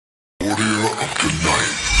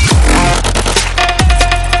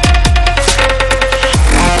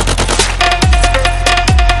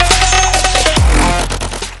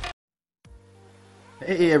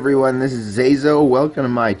Hey everyone, this is ZaiZoe. Welcome to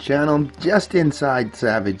my channel, just inside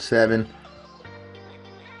Savage 7.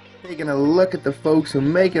 Taking a look at the folks who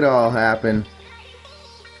make it all happen.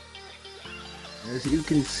 As you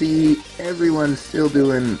can see, everyone's still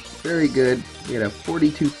doing very good. We had a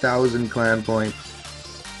 42,000 clan points.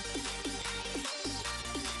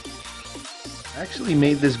 I actually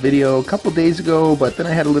made this video a couple days ago, but then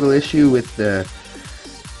I had a little issue with the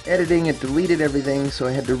editing. It deleted everything, so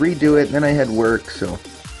I had to redo it, and then I had work, so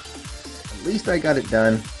at least I got it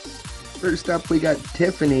done. First up, we got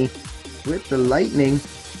Tiffany with the lightning.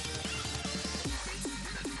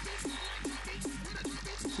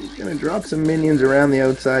 She's gonna drop some minions around the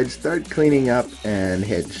outside, start cleaning up, and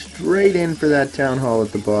head straight in for that town hall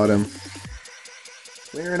at the bottom.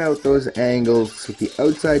 Clearing out those angles with the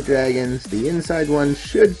outside dragons. The inside one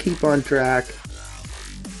should keep on track.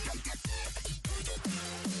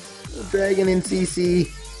 Dragon in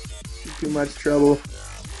CC, too much trouble.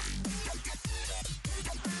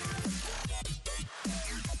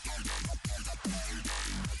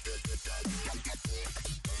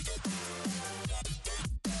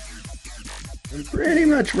 I'm pretty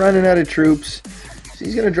much running out of troops.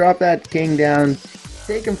 She's gonna drop that king down,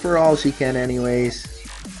 take him for all she can anyways.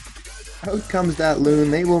 Out comes that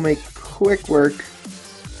loon. They will make quick work.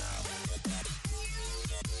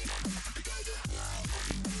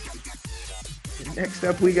 Next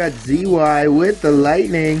up, we got ZY with the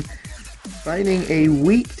lightning, finding a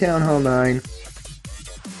weak Town Hall 9.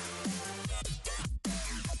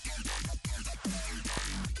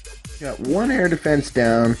 Got one air defense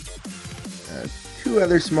down, two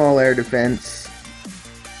other small air defense.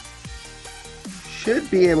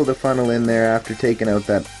 Should be able to funnel in there after taking out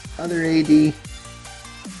that other AD.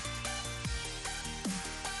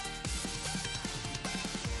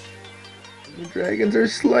 The dragons are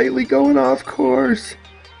slightly going off course.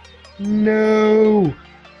 No.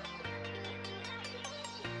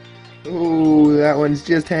 Oh, that one's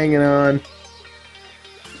just hanging on.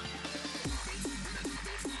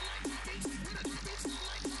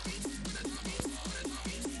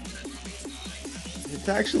 It's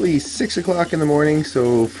actually 6 o'clock in the morning,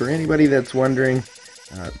 so for anybody that's wondering,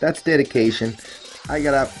 that's dedication. I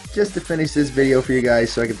got up just to finish this video for you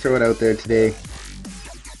guys so I could throw it out there today.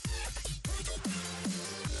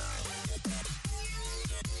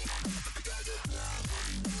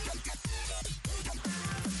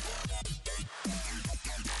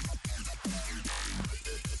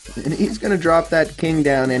 And he's going to drop that king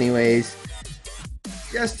down anyways,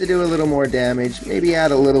 just to do a little more damage, maybe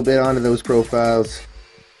add a little bit onto those profiles.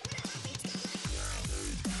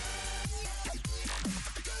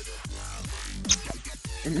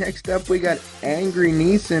 And next up, we got Angry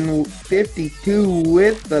Neeson 52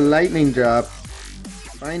 with the lightning drop,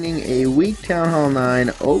 finding a weak Town Hall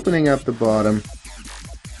 9, opening up the bottom.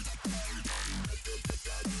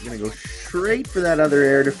 Gonna go straight for that other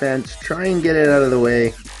air defense, try and get it out of the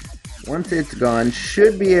way. Once it's gone,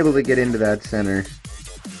 should be able to get into that center.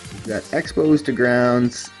 We've got exposed to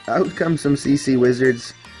grounds. Out comes some CC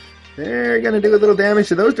wizards. They're gonna do a little damage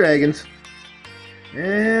to those dragons.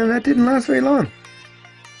 And that didn't last very long.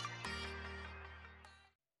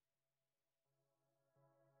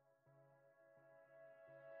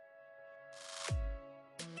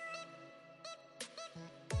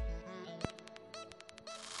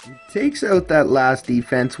 Takes out that last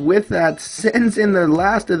defense. With that, sends in the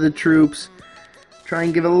last of the troops. Try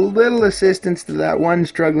and give a little assistance to that one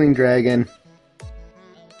struggling dragon.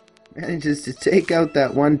 Manages to take out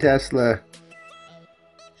that one Tesla.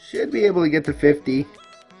 Should be able to get to 50.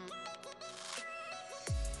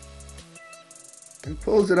 And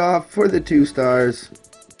pulls it off for the 2 stars.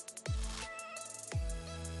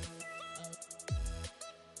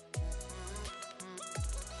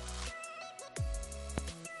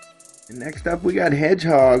 And next up, we got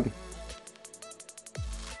Hedgehog,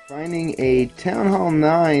 finding a Town Hall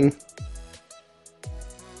 9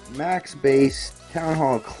 max base Town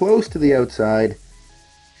Hall close to the outside.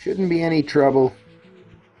 Shouldn't be any trouble.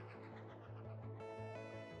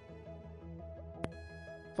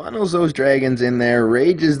 Funnels those dragons in there,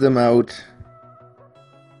 rages them out.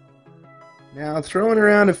 Now throwing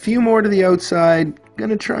around a few more to the outside.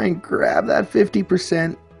 Gonna try and grab that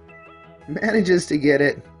 50%. Manages to get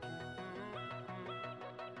it.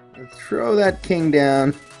 Throw that king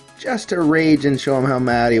down just to rage and show him how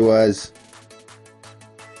mad he was.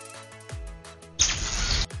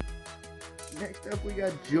 Next up, we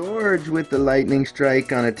got George with the lightning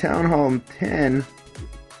strike on a Town Hall 10.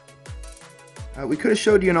 We could have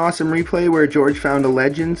showed you an awesome replay where George found a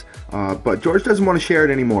Legends, but George doesn't want to share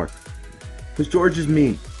it anymore because George is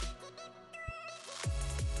mean.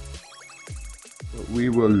 We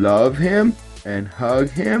will love him and hug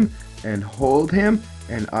him and hold him,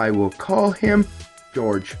 and I will call him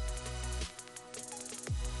George.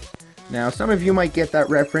 Now, some of you might get that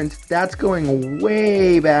reference. That's going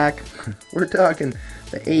way back. We're talking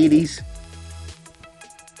the 80s,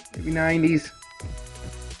 maybe 90s.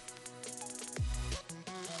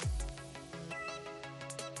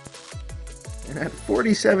 And at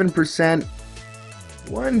 47%,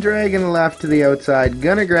 one dragon left to the outside.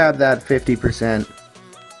 Gonna grab that 50%.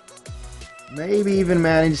 Maybe even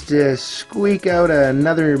manage to squeak out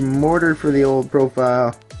another mortar for the old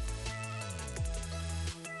profile.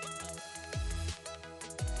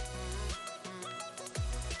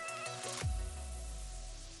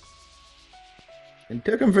 And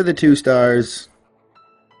took him for the 2 stars.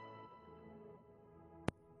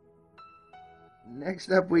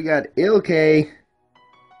 Next up we got Ilke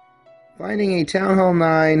finding a Town Hall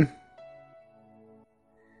 9.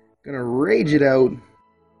 Gonna rage it out.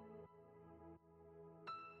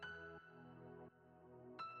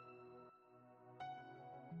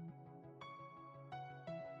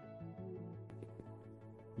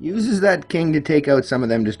 Uses that king to take out some of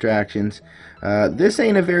them distractions. This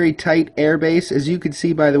ain't a very tight air base, as you can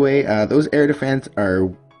see by the way. Those air defense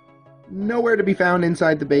are nowhere to be found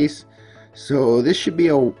inside the base. So this should be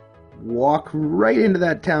a walk right into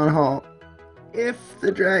that town hall. If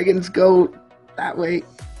the dragons go that way.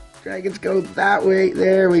 Dragons go that way.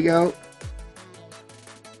 There we go.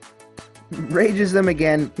 Rages them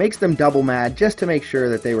again. Makes them double mad just to make sure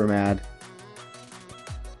that they were mad.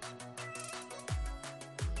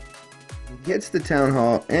 Gets the town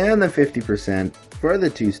hall and the 50% for the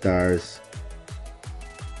 2 stars.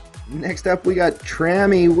 Next up we got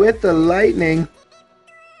Trammy with the lightning.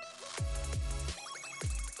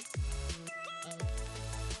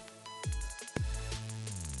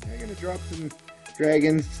 I'm gonna drop some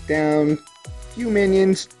dragons down. Few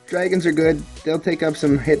minions. Dragons are good. They'll take up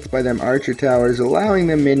some hits by them archer towers, allowing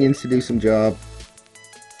them minions to do some job.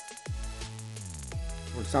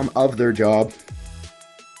 Or some of their job.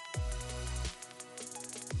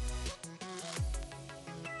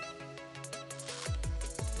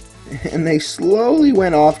 And they slowly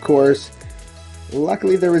went off course.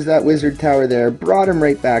 Luckily there was that wizard tower there. Brought him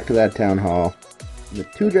right back to that town hall. The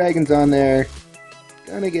 2 dragons on there.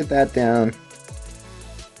 Gonna get that down.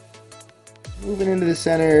 Moving into the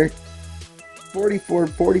center.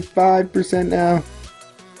 45% now.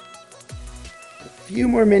 A few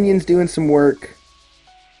more minions doing some work.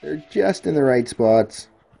 They're just in the right spots.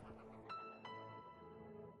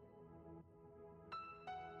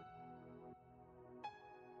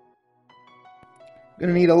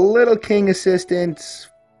 Gonna need a little king assistance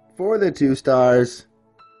for the 2 stars.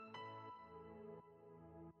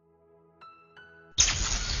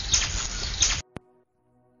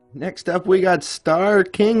 Next up we got Star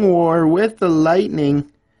King War with the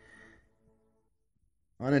lightning.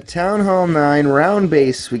 On a Town Hall 9 round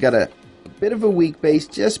base, we got a bit of a weak base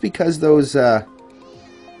just because those low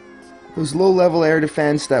level air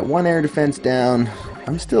defense, that 1 air defense down.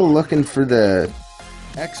 I'm still looking for the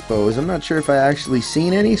expos. I'm not sure if I actually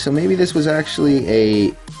seen any, so maybe this was actually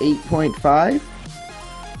a 8.5.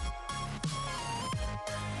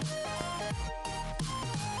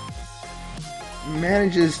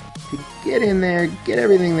 Manages to get in there, get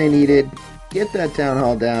everything they needed, get that town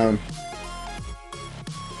hall down.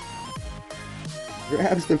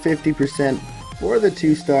 Grabs the 50% for the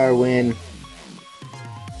 2-star win.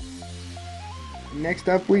 Next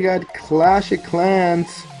up we got Clash of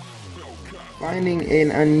Clans. Finding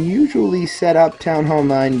an unusually set up Town Hall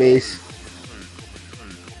 9 base.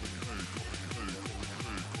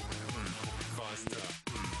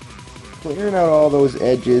 Clearing out all those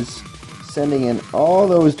edges. Sending in all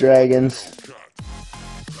those dragons.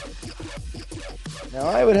 Now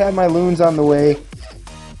I would have my loons on the way.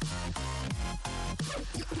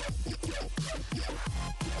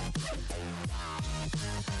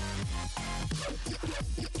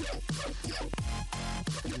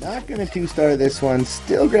 Not gonna 2-star this one,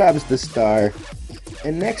 still grabs the star.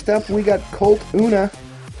 And next up we got Colt Una.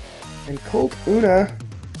 And Colt Una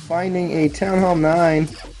finding a Town Hall 9.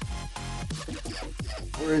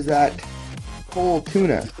 Or is that Cole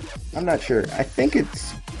Tuna? I'm not sure. I think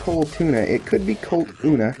it's Cole Tuna. It could be Colt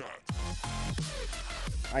Una.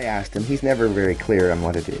 I asked him. He's never very clear on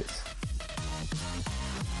what it is.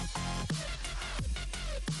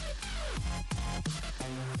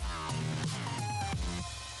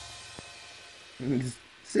 He's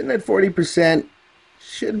sitting at 40%.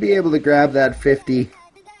 Should be able to grab that 50.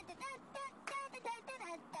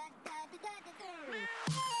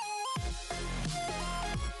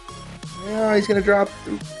 No, he's going to drop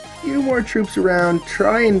few more troops around,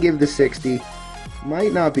 try and give the 60.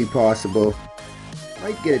 Might not be possible.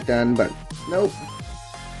 Might get it done, but nope.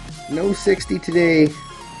 No 60 today.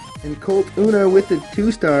 And Colt Una with the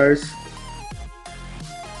 2 stars.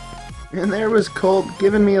 And there was Colt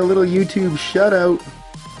giving me a little YouTube shutout.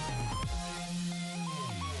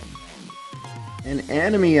 And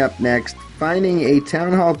Enemy up next, finding a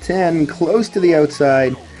Town Hall 10 close to the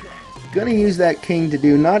outside. Gonna use that king to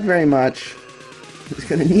do not very much. He's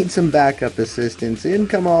gonna need some backup assistance. In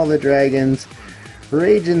come all the dragons,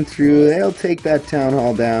 raging through. They'll take that Town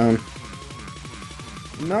Hall down.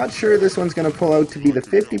 Not sure this one's gonna pull out to be the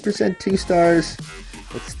 50% 2 stars,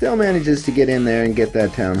 but still manages to get in there and get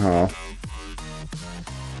that Town Hall.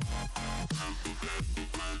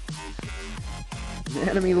 The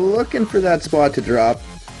enemy looking for that spot to drop.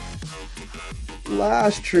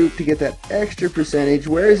 Last troop to get that extra percentage.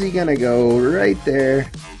 Where is he gonna go? Right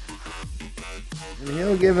there. And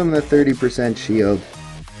he'll give him the 30% shield.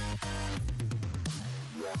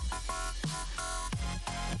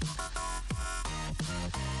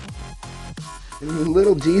 And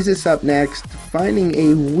Little Jesus up next, finding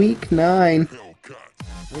a weak 9.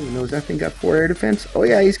 Oh, he knows that thing got 4 air defense. Oh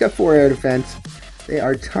yeah, he's got 4 air defense. They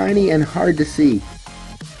are tiny and hard to see.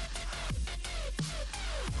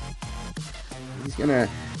 He's gonna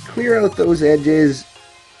clear out those edges,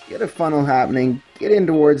 get a funnel happening, get in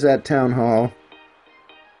towards that Town Hall.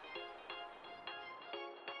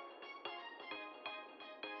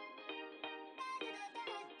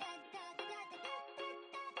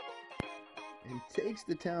 And takes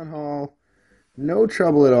the Town Hall, no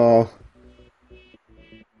trouble at all.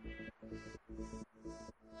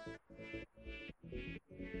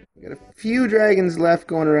 Got a few dragons left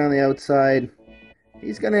going around the outside.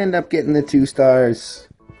 He's going to end up getting the 2 stars.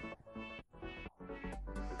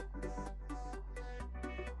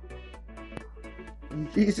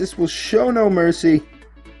 And Jesus will show no mercy.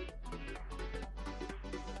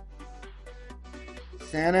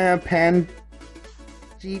 Santa Panjit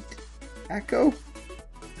Echo?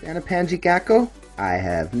 Santa Panjik Echo? I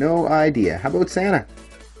have no idea. How about Santa?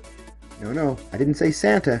 No, I didn't say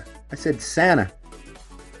Santa. I said Santa.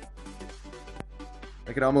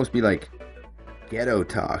 I could almost be like ghetto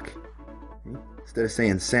talk. Instead of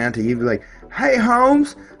saying Santa, you'd be like, "Hey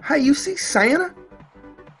Holmes, hey, you see Santa?"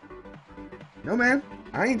 No man,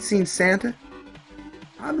 I ain't seen Santa.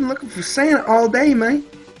 I've been looking for Santa all day, man.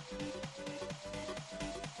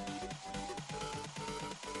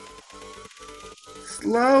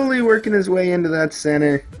 Slowly working his way into that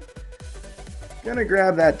center. Gonna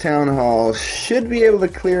grab that Town Hall. Should be able to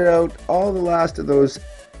clear out all the last of those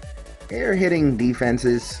air hitting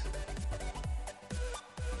defenses.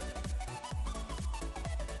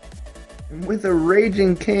 And with a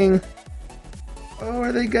raging king. Oh,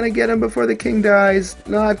 are they gonna get him before the king dies?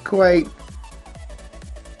 Not quite.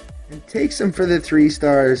 And takes him for the 3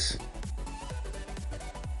 stars.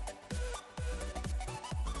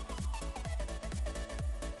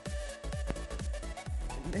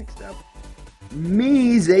 Next up,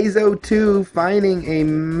 me, ZaiZoe 2, finding a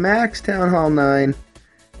max Town Hall 9.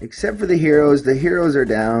 Except for the heroes are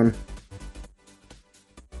down.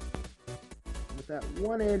 With that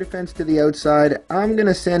 1 air defense to the outside, I'm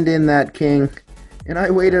gonna send in that king. And I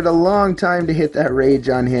waited a long time to hit that rage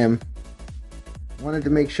on him. Wanted to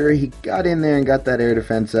make sure he got in there and got that air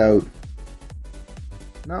defense out.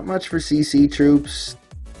 Not much for CC troops.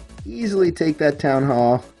 Easily take that Town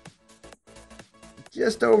Hall.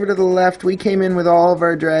 Just over to the left, we came in with all of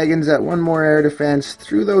our dragons at 1 more air defense.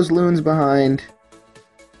 Threw those loons behind.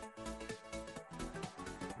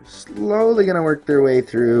 Slowly gonna work their way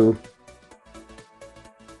through.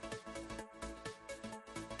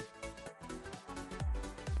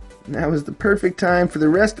 Now is the perfect time for the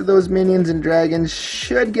rest of those minions and dragons.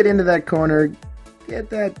 Should get into that corner. Get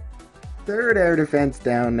that 3rd air defense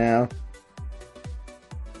down now.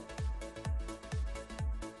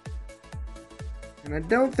 And I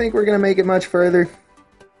don't think we're gonna make it much further.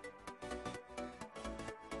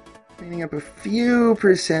 Cleaning up a few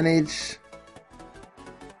percentage.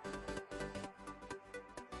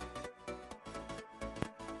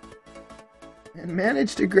 And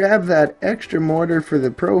managed to grab that extra mortar for the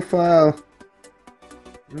profile.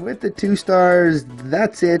 And with the 2 stars,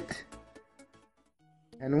 that's it.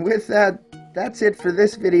 And with that, that's it for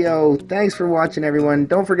this video. Thanks for watching, everyone.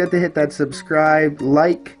 Don't forget to hit that subscribe,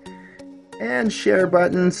 like, and share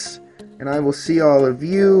buttons. And I will see all of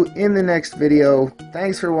you in the next video.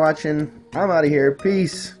 Thanks for watching. I'm out of here.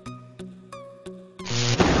 Peace.